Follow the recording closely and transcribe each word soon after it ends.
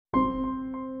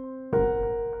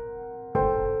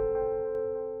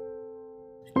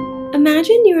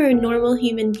Imagine you are a normal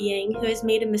human being who has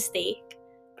made a mistake.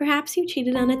 Perhaps you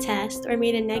cheated on a test or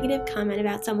made a negative comment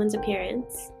about someone's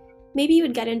appearance. Maybe you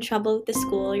would get in trouble with the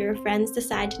school, or your friends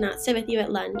decide to not sit with you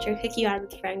at lunch or kick you out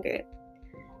of the friend group.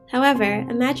 However,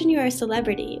 imagine you are a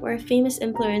celebrity or a famous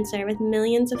influencer with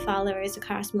millions of followers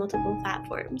across multiple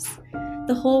platforms.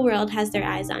 The whole world has their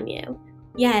eyes on you.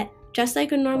 Yet, just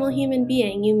like a normal human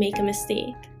being, you make a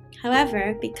mistake.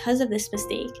 However, because of this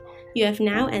mistake, you have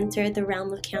now entered the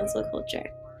realm of cancel culture.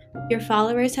 Your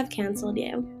followers have canceled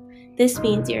you. This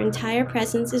means your entire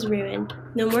presence is ruined,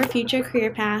 no more future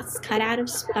career paths, cut out of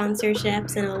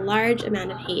sponsorships, and a large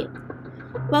amount of hate.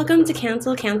 Welcome to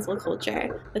Cancel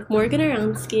Culture with Morgan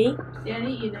Aronsky,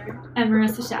 Danny Eder, and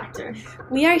Marissa Schachter.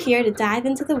 We are here to dive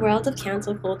into the world of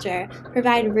cancel culture,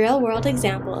 provide real-world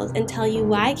examples, and tell you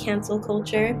why cancel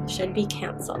culture should be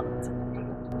canceled.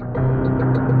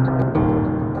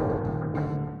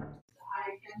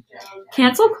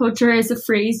 Cancel culture is a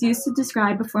phrase used to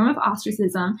describe a form of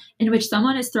ostracism in which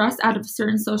someone is thrust out of a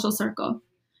certain social circle.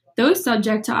 Those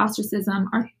subject to ostracism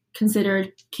are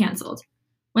considered canceled.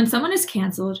 When someone is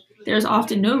canceled, there is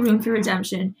often no room for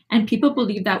redemption, and people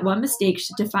believe that one mistake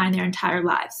should define their entire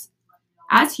lives.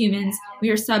 As humans, we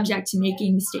are subject to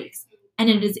making mistakes, and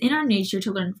it is in our nature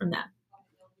to learn from them.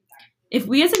 If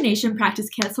we as a nation practice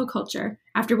cancel culture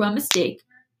after one mistake,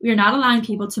 we are not allowing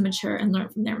people to mature and learn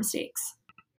from their mistakes.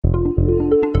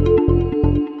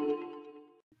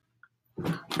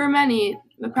 For many,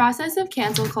 the process of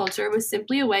cancel culture was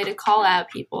simply a way to call out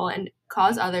people and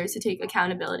cause others to take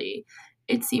accountability.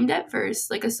 It seemed at first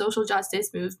like a social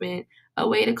justice movement, a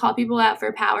way to call people out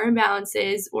for power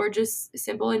imbalances or just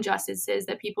simple injustices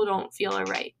that people don't feel are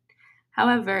right.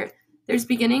 However, there's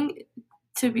beginning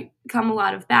to become a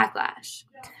lot of backlash.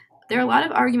 There are a lot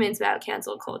of arguments about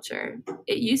cancel culture.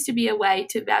 It used to be a way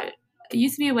to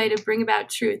bring about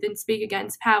truth and speak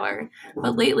against power,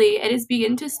 but lately it has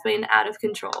begun to spin out of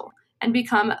control and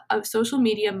become a social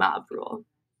media mob rule.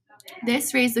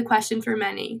 This raised the question for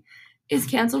many: is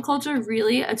cancel culture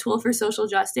really a tool for social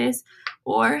justice,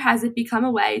 or has it become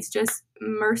a way to just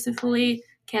mercifully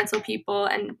cancel people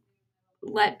and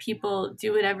let people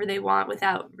do whatever they want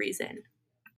without reason?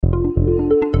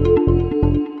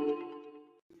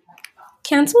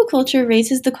 Cancel culture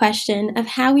raises the question of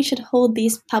how we should hold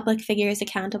these public figures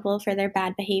accountable for their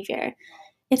bad behavior.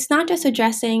 It's not just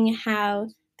addressing how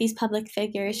these public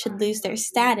figures should lose their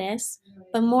status,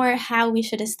 but more how we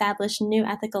should establish new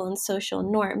ethical and social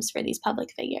norms for these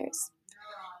public figures.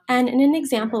 And in an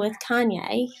example with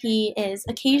Kanye, he is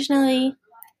occasionally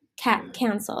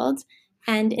canceled.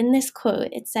 And in this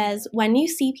quote, it says, "When you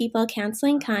see people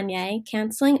canceling Kanye,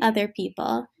 canceling other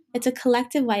people, it's a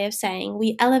collective way of saying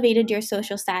we elevated your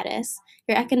social status,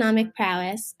 your economic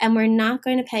prowess, and we're not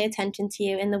going to pay attention to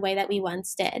you in the way that we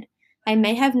once did. I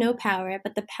may have no power,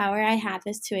 but the power I have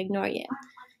is to ignore you."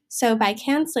 So by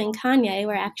canceling Kanye,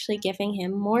 we're actually giving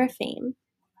him more fame.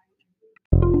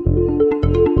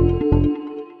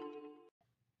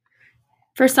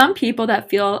 For some people that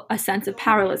feel a sense of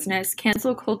powerlessness,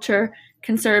 cancel culture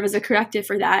can serve as a corrective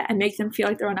for that and make them feel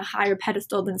like they're on a higher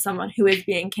pedestal than someone who is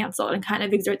being canceled and kind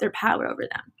of exert their power over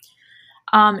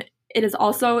them. It has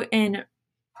also, in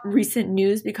recent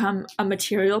news, become a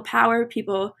material power.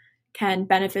 People can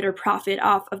benefit or profit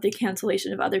off of the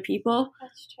cancellation of other people,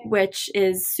 which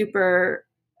is super,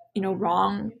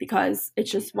 wrong, because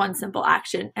it's just one simple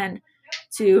action, and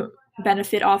to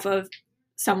benefit off of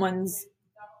someone's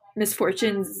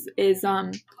misfortunes is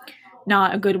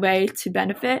not a good way to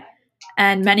benefit.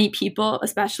 And many people,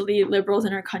 especially liberals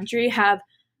in our country, have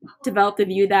developed the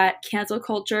view that cancel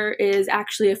culture is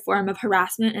actually a form of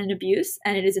harassment and abuse,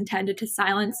 and it is intended to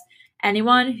silence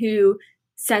anyone who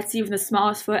sets even the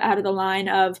smallest foot out of the line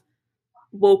of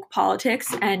woke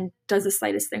politics and does the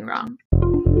slightest thing wrong.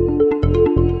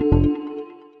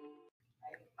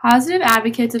 Positive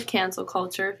advocates of cancel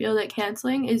culture feel that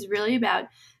canceling is really about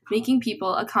making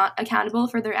people accountable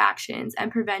for their actions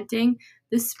and preventing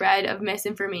the spread of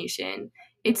misinformation.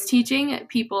 It's teaching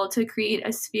people to create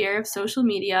a sphere of social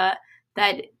media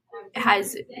that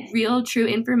has real, true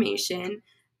information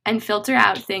and filter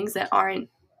out things that aren't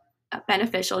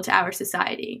beneficial to our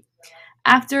society.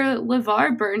 Actor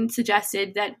LeVar Burton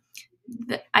suggested that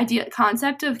the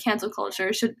concept of cancel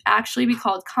culture should actually be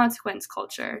called consequence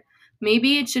culture.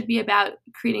 Maybe it should be about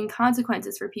creating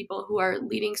consequences for people who are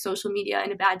leading social media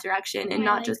in a bad direction and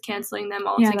not just canceling them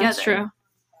altogether. Yeah, that's true.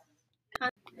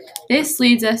 This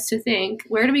leads us to think,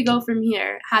 where do we go from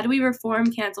here? How do we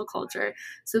reform cancel culture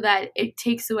so that it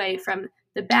takes away from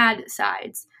the bad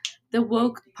sides, the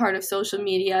woke part of social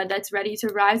media that's ready to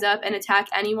rise up and attack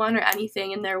anyone or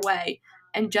anything in their way,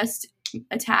 and just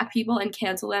attack people and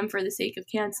cancel them for the sake of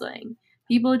canceling.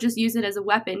 People just use it as a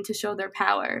weapon to show their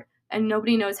power, and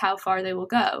nobody knows how far they will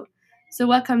go. So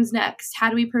what comes next? How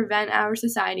do we prevent our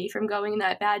society from going in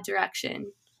that bad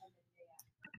direction?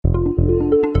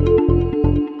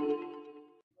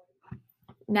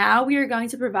 Now we are going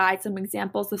to provide some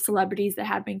examples of celebrities that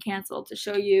have been canceled to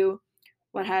show you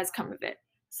what has come of it.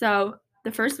 So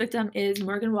the first victim is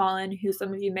Morgan Wallen, who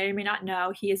some of you may or may not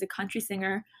know. He is a country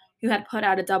singer who had put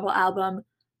out a double album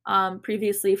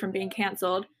previously from being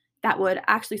canceled that would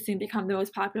actually soon become the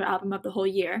most popular album of the whole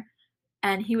year.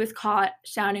 And he was caught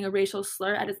shouting a racial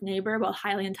slur at his neighbor while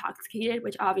highly intoxicated,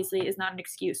 which obviously is not an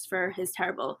excuse for his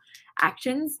terrible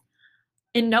actions.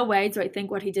 In no way do I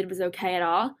think what he did was okay at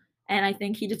all, and I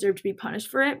think he deserved to be punished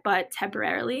for it, but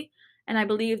temporarily. And I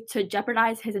believe to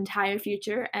jeopardize his entire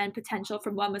future and potential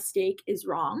from one mistake is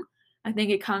wrong. I think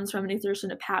it comes from an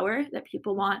exertion of power that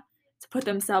people want to put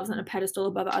themselves on a pedestal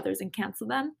above others and cancel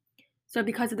them. So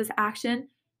because of this action,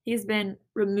 he's been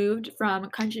removed from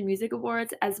Country Music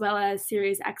Awards as well as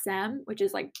Sirius XM, which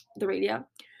is like the radio.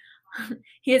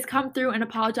 He has come through and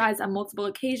apologized on multiple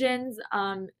occasions,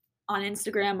 on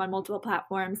Instagram, on multiple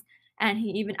platforms, and he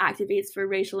even advocates for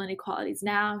racial inequalities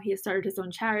now. He has started his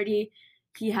own charity.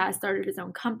 He has started his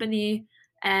own company,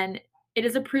 and it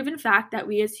is a proven fact that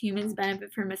we as humans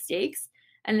benefit from mistakes.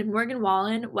 And if Morgan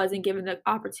Wallen wasn't given the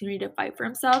opportunity to fight for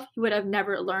himself, he would have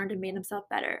never learned and made himself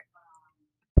better.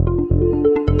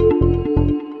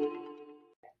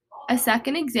 A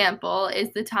second example is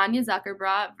the Tanya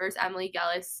Zuckerbrot versus Emily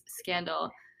Gellis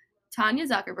scandal. Tanya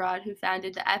Zuckerbrot, who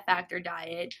founded the F Factor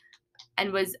diet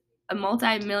and was a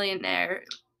multi-millionaire,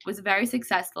 was very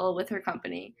successful with her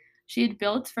company. She had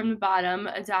built from the bottom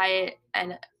a diet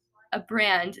and a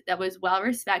brand that was well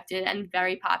respected and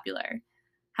very popular.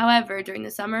 However, during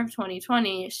the summer of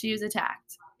 2020, she was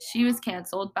attacked. She was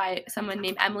canceled by someone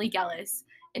named Emily Gellis,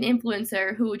 an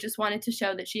influencer who just wanted to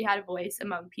show that she had a voice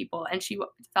among people, and she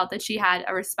felt that she had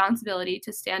a responsibility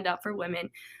to stand up for women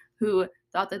who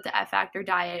thought that the F Factor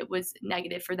diet was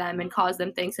negative for them and caused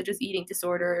them things such as eating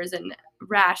disorders and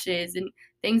rashes and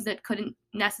things that couldn't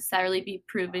necessarily be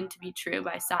proven to be true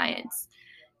by science.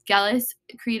 Gellis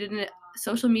created a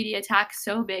social media attack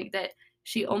so big that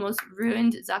she almost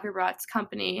ruined Zuckerbrot's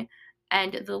company,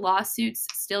 and the lawsuits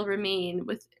still remain,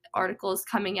 with articles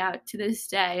coming out to this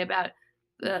day about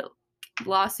the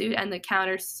lawsuit and the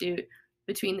countersuit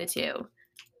between the two.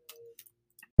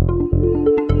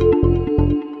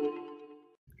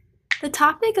 The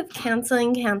topic of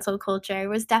canceling cancel culture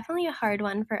was definitely a hard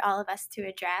one for all of us to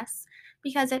address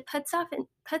because it puts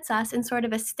us in sort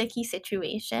of a sticky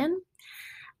situation.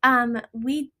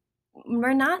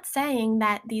 We're not saying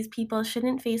that these people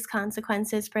shouldn't face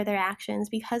consequences for their actions,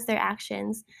 because their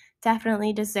actions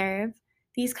definitely deserve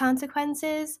these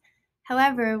consequences.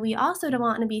 However, we also don't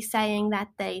want to be saying that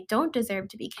they don't deserve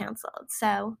to be canceled.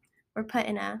 So we're put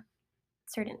in a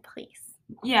certain place.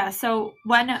 Yeah, so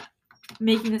when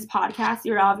making this podcast,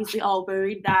 you're obviously all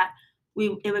worried that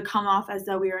it would come off as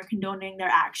though we were condoning their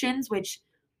actions, which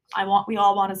we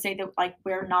all want to say that, like,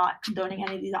 we're not condoning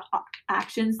any of these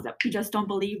actions, that we just don't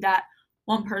believe that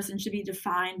one person should be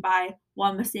defined by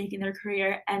one mistake in their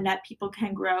career, and that people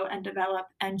can grow and develop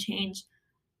and change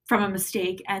from a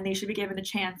mistake, and they should be given the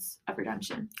chance of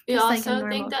redemption. We also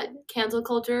think that cancel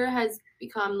culture has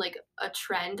become like a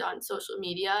trend on social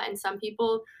media, and some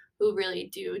people who really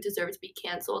do deserve to be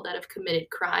canceled that have committed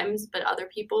crimes, but other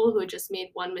people who just made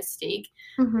one mistake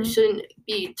shouldn't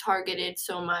be targeted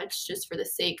so much just for the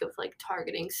sake of like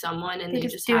targeting someone, and they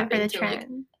just happen to like,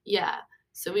 yeah.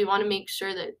 So we want to make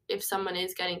sure that if someone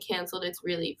is getting canceled, it's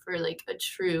really for like a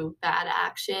true bad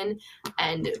action,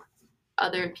 and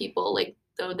other people, like,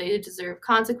 though they deserve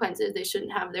consequences, they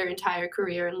shouldn't have their entire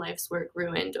career and life's work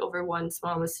ruined over one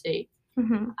small mistake.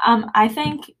 I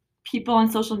think people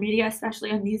on social media,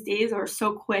 especially in these days, are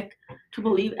so quick to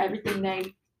believe everything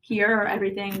they hear or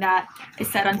everything that is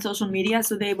said on social media,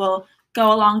 so they will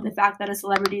go along with the fact that a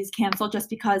celebrity is canceled just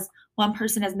because one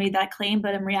person has made that claim.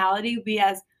 But in reality, we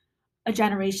as a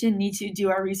generation need to do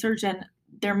our research, and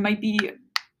there might be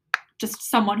just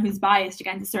someone who's biased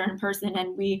against a certain person,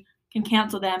 and we can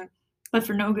cancel them, but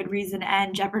for no good reason,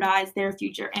 and jeopardize their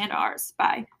future and ours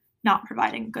by not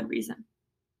providing good reason.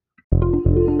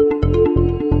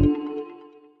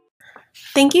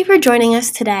 Thank you for joining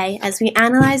us today as we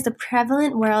analyze the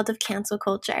prevalent world of cancel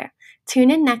culture.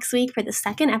 Tune in next week for the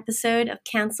second episode of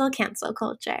Cancel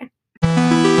Culture.